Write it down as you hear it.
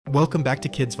Welcome back to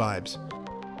Kids Vibes.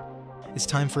 It's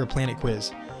time for a planet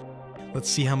quiz. Let's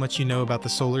see how much you know about the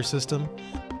solar system.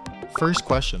 First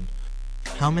question.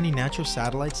 How many natural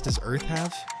satellites does Earth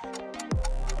have?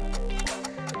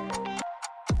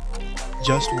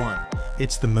 Just one.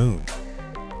 It's the moon.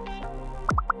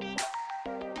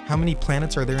 How many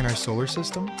planets are there in our solar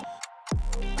system?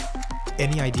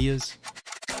 Any ideas?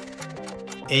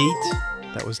 8?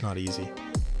 That was not easy.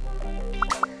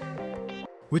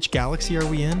 Which galaxy are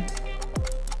we in?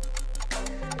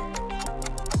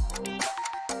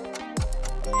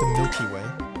 The Milky Way.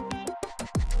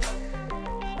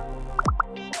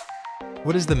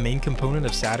 What is the main component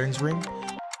of Saturn's ring?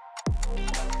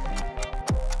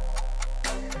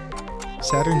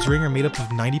 Saturn's ring are made up of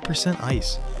 90%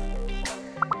 ice.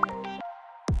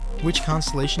 Which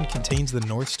constellation contains the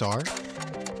North Star?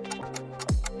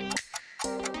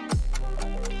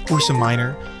 Ursa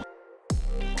Minor.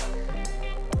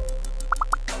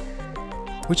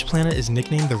 Which planet is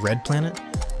nicknamed the Red Planet?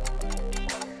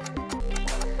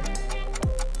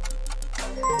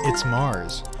 It's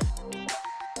Mars.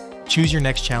 Choose your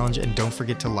next challenge and don't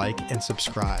forget to like and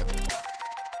subscribe.